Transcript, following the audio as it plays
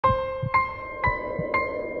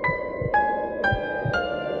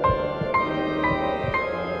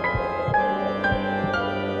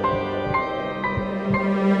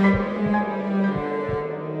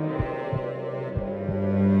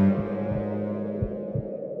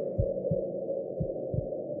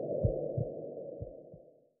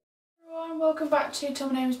back to Tom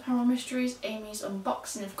and Amy's Paranormal Mysteries, Amy's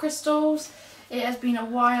unboxing of crystals. It has been a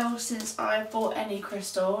while since I bought any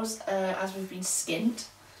crystals, as we've been skint.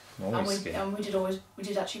 And we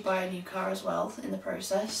did actually buy a new car as well in the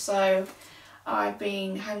process. So I've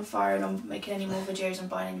been hang firing on making any more videos and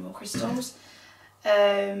buying any more crystals.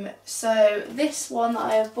 So this one that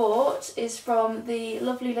I have bought is from the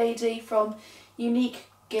lovely lady from Unique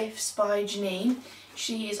Gifts by Janine.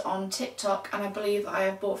 She is on TikTok, and I believe I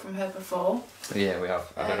have bought from her before. Yeah, we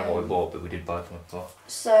have. I don't know what we bought, but we did buy from her before.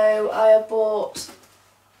 So I have bought,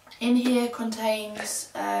 in here contains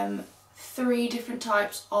 3 different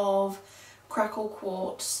types of crackle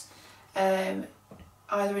quartz, either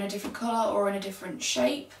in a different colour or in a different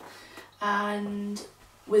shape, and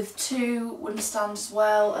with 2 wooden stands as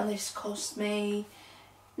well, and this cost me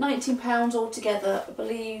 £19 altogether. I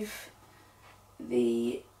believe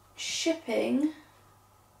the shipping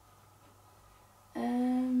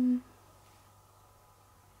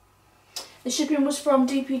was from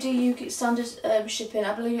DPD UK standard shipping.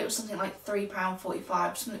 I believe it was something like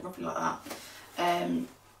 £3.45, something roughly like that.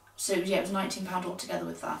 So yeah, it was £19 altogether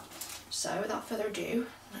with that. So without further ado,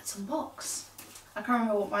 let's unbox. I can't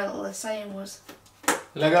remember what my little saying was.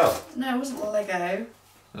 Lego. No, it wasn't Lego.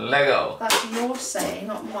 Lego. That's your saying,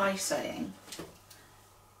 not my saying.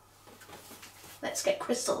 Let's get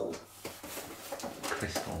crystalled.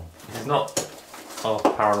 Crystal. This is not our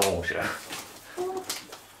paranormal show.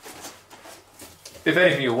 If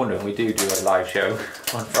anything you're wondering, we do a live show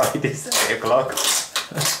on Fridays at 8 o'clock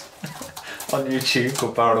on YouTube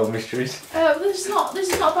called Paranormal Mysteries. This is not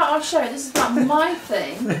about our show. This is about my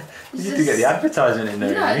thing. You need to get the advertisement in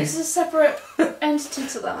there. No, this is a separate entity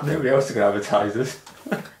to that. Nobody else is going to advertise us.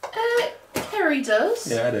 Kerry does.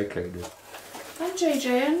 Yeah, I know Kerry does. And JJ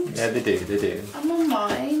and... Yeah, they do. I'm on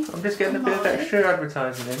mine. I'm just getting a bit of extra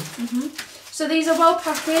advertising in. So these are well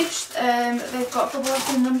packaged. They've got bubble wrap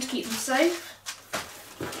in them to keep them safe.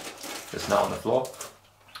 It's not on the floor.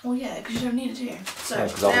 Well, yeah, because you don't need it, do you? So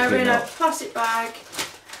yeah, they're in a plastic bag.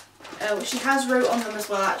 Which she has wrote on them as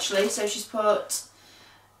well, actually. So she's put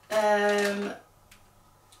a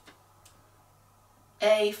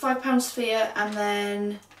 £5 sphere and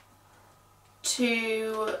then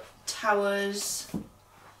 2 towers.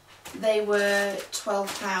 They were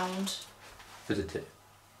 £12. Was it 2?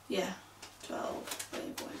 Yeah, 12.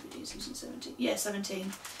 Wait, what have we used? 17. Yeah,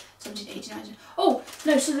 17. 17, 18, 19. Oh,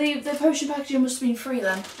 no, so the potion packaging must have been free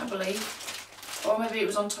then, I believe. Or maybe it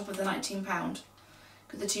was on top of the £19.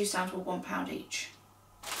 Because the 2 stands were £1 each.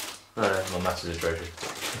 No, my maths is a treasure.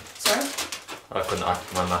 Sorry? I couldn't,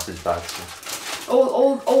 my maths is bad. So.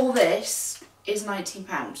 All this is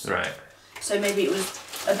 £19. Right. So maybe it was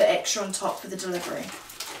a bit extra on top for the delivery.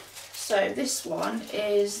 So this one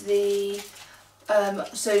is the...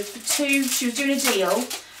 so for 2, she was doing a deal,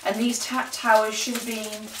 and these towers should have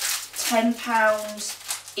been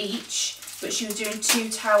 £10 each, but she was doing 2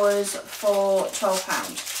 towers for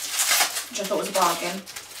 £12, which I thought was a bargain.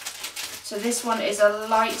 So this one is a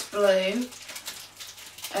light blue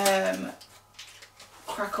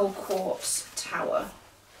crackle quartz tower.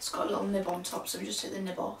 It's got a little nib on top, so we just take the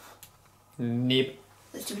nib off. Nib.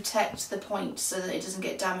 It's to protect the point so that it doesn't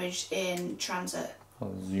get damaged in transit.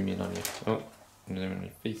 I'll zoom in on you. Oh, zoom in on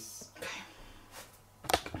your face. Okay.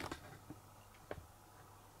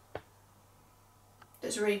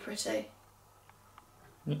 It's really pretty.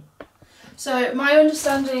 So my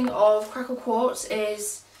understanding of crackle quartz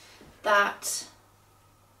is that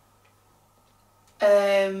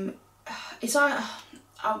it's either,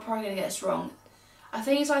 I'm probably going to get this wrong. I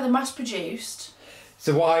think it's either mass produced.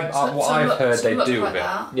 So what I've heard they do with it.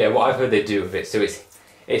 Yeah, what I've heard they do with it. So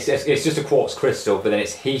it's just a quartz crystal, but then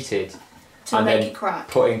it's heated to make it crack.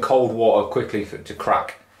 Put in cold water quickly to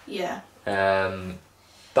crack. Yeah.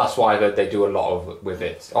 That's why I've heard they do a lot with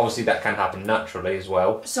it. Obviously, that can happen naturally as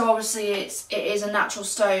well. So obviously, it is a natural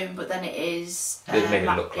stone, but then it is. They made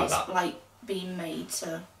it look like that. Like being made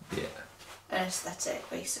to. Yeah. An aesthetic,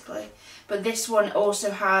 basically. But this one also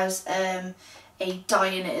has a dye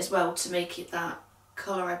in it as well to make it that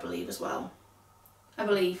colour, I believe, as well. I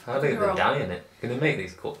believe. How do they get dye in it? Can they make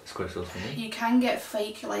these crystals for me? You can get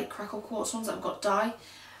fake, like, crackle quartz ones that have got dye.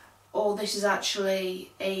 Or this is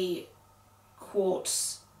actually a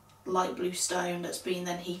quartz light blue stone that's been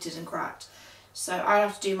then heated and cracked. So I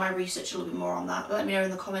have to do my research a little bit more on that. Let me know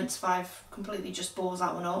in the comments if I've completely just balls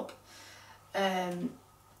that one up.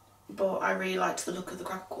 But I really liked the look of the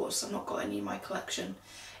crackle quartz. I've not got any in my collection.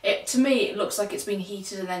 To me, it looks like it's been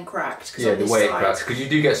heated and then cracked. Yeah, the way it cracks, because you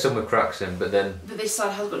do get some with cracks in, but then... But this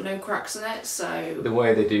side has got no cracks in it, so... The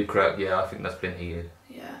way they do crack, yeah, I think that's been heated.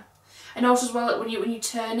 Yeah. And also as well, when you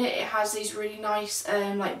turn it, it has these really nice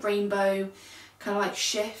like rainbow kind of like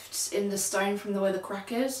shifts in the stone from the way the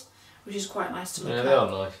crack is, which is quite nice to look at. Yeah, they are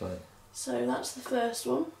nice, mate. So that's the first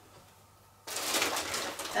one.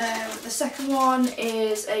 The second one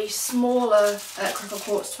is a smaller crackle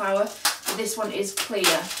quartz tower, but this one is clear,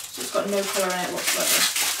 so it's got no colour in it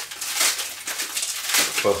whatsoever.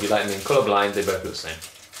 Well, if you like me in colour blind, they both look the same.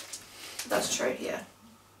 That's true, yeah.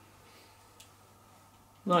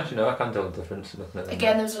 Nice, you know, I can tell the difference.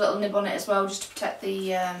 Again, there was a little nib on it as well, just to protect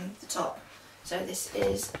the top. So this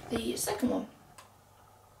is the second one.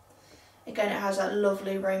 Again, it has that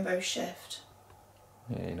lovely rainbow shift.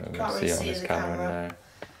 Yeah, you're not Can't going to really see it on see this the camera camera. now.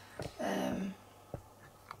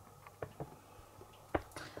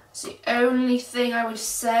 So the only thing I would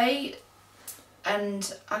say,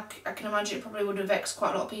 and I can imagine it probably would have vexed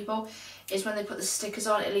quite a lot of people, is when they put the stickers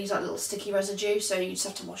on, it leaves that little sticky residue, so you just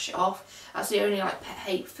have to wash it off. That's the only like pet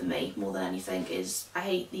hate for me, more than anything, is I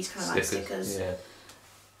hate these kind of like stickers. Yeah.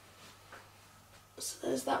 So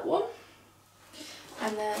there's that one.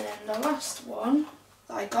 And then the last one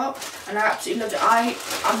that I got, and I absolutely loved it.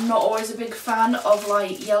 I'm not always a big fan of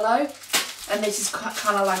like yellow, and this is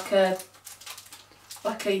kind of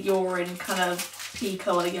like a urine kind of pea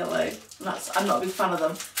colour yellow. And I'm not a big fan of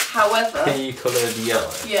them. However, Pea coloured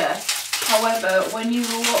yellow. Yeah. However, when you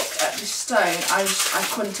look at the stone, I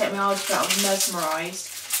couldn't take my eyes off it. I was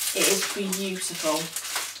mesmerised. It is beautiful.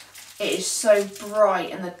 It is so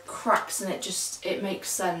bright, and the cracks in it it makes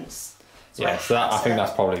sense. So Yeah, so I think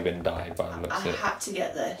that's probably been dyed by the looks of it. I had to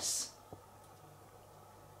get this,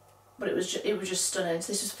 but it was just stunning.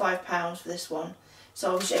 So this was £5 for this one.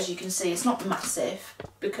 So obviously, as you can see, it's not massive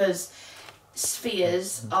because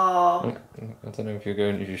spheres are. I don't know if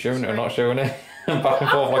you're showing it or not showing it. Back and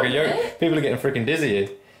forth like a yoke. People are getting freaking dizzy here.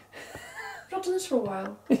 I've not done this for a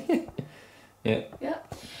while. Yeah. Yeah.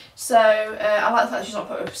 So I like the fact that she's not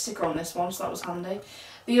put a sticker on this one, so that was handy.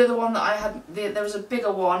 The other one that I had, there was a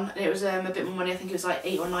bigger one, and it was a bit more money. I think it was like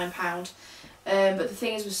 £8 or £9. But the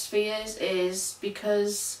thing is with spheres is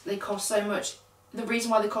because they cost so much. The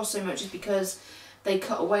reason why they cost so much is because they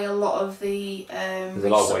cut away a lot of the there's a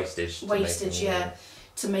lot of wastage.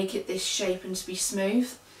 To make it this shape and to be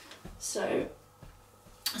smooth. So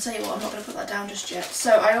I'll tell you what, I'm not going to put that down just yet.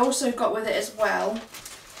 So I also got with it as well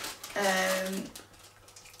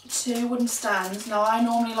 2 wooden stands. Now I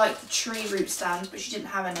normally like the tree root stands, but she didn't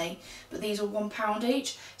have any. But these are £1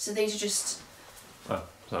 each. So these are just. Oh,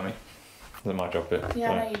 is that me? Is that my job bit?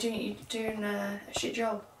 Yeah, no, you're doing a shit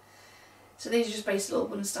job. So these are just basic little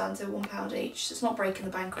wooden stands. They're £1 each. So it's not breaking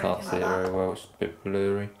the bank or Can't anything see like it that. very well. It's a bit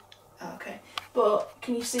blurry. Oh, okay, but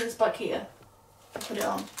can you see this back here? I put it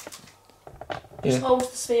on. Yeah. Just holds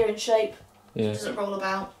the sphere in shape. Yeah. It doesn't roll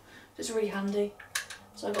about. It's really handy.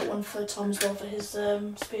 So I got one for Tom as well for his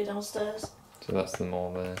sphere downstairs. So that's them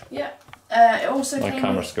all there. Yeah. It also My came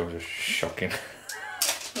camera with... skills are shocking.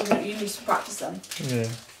 You need to practice them. Yeah.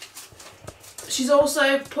 She's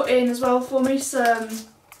also put in as well for me some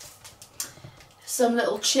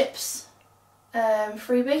little chips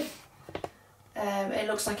freebie. It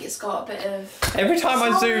looks like it's got a bit of... Every time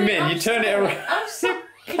I zoom in, you turn it around. I'm sorry.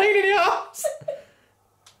 Pain in the arse.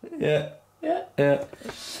 Yeah. Yeah. Yeah.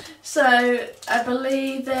 So I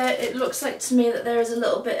believe that it looks like to me that there is a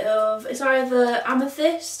little bit of, it's either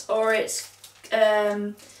amethyst or it's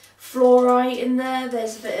fluorite in there.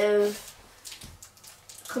 There's a bit of,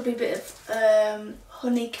 could be a bit of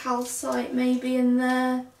honey calcite maybe in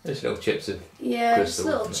there. There's little chips of Yeah, crystal, just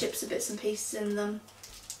little chips of bits and pieces in them.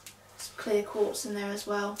 Some clear quartz in there as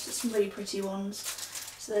well. So some really pretty ones.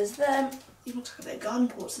 So there's them. Even looks like a bit of garden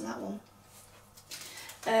quartz in that one.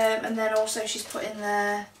 And then also she's put in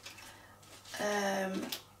there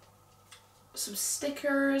some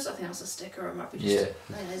stickers. I think that's a sticker, or it might be just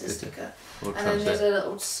there's a sticker. And then there's a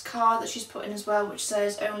little card that she's put in as well, which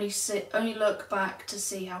says only look back to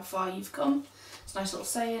see how far you've come. It's a nice little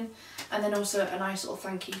saying. And then also a nice little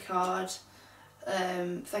thank you card.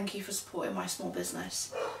 Thank you for supporting my small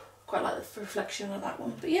business. Quite like the reflection of that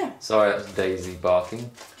one, but yeah. Sorry, that's Daisy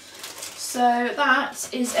barking. So that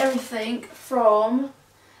is everything from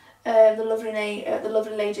the lovely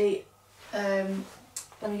lady.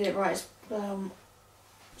 Let me get it right. It's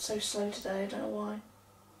so slow today. I don't know why.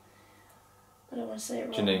 I don't want to say it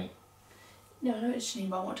wrong. Janine. No, I know it's Janine,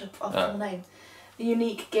 but I want her full name. The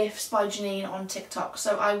Unique Gifts by Janine on TikTok.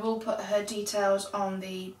 So I will put her details on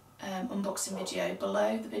the unboxing video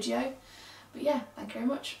below the video. But yeah, thank you very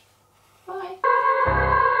much. Bye.